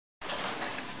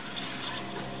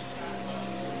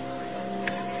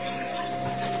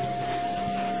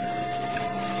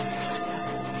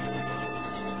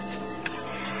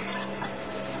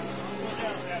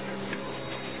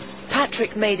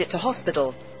Patrick made it to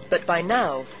hospital, but by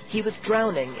now he was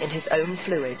drowning in his own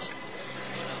fluid.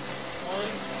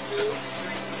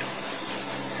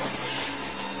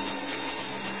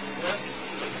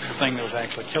 The thing that was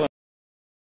actually killing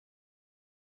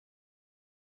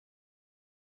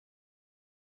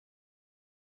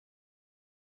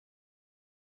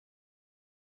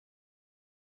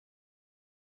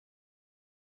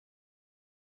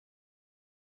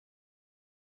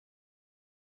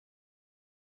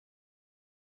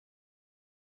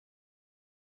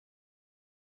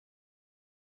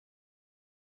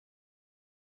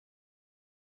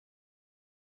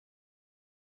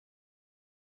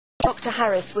Dr.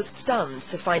 Harris was stunned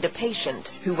to find a patient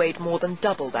who weighed more than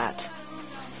double that.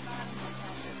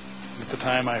 At the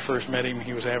time I first met him,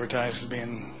 he was advertised as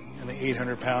being in the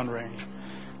 800-pound range.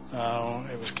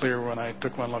 It was clear when I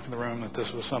took one look in the room that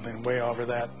this was something way over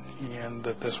that, and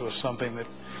that this was something that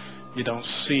you don't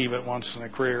see but once in a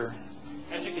career.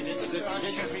 Patrick, is this a good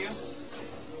position for you?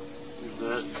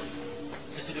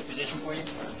 Is this a good position for you?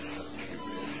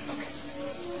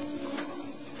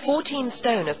 14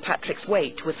 stone of Patrick's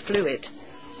weight was fluid.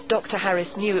 Dr.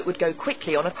 Harris knew it would go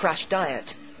quickly on a crash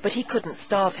diet, but he couldn't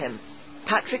starve him.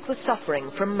 Patrick was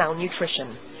suffering from malnutrition.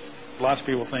 Lots of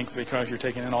people think because you're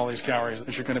taking in all these calories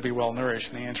that you're going to be well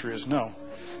nourished, and the answer is no.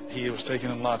 He was taking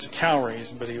in lots of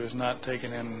calories, but he was not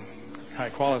taking in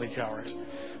high quality calories.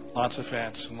 Lots of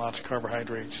fats and lots of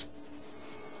carbohydrates.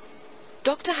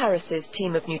 Dr. Harris's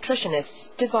team of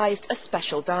nutritionists devised a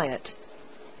special diet.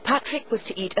 Patrick was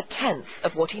to eat a tenth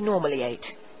of what he normally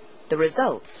ate. The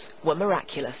results were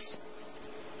miraculous.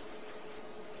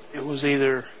 It was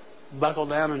either buckle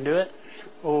down and do it,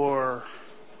 or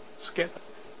skip it.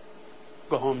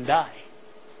 Go home and die.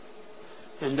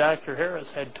 And Dr.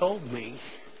 Harris had told me,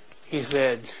 he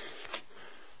said,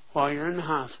 while you're in the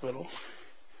hospital,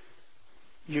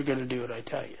 you're going to do what I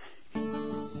tell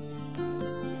you.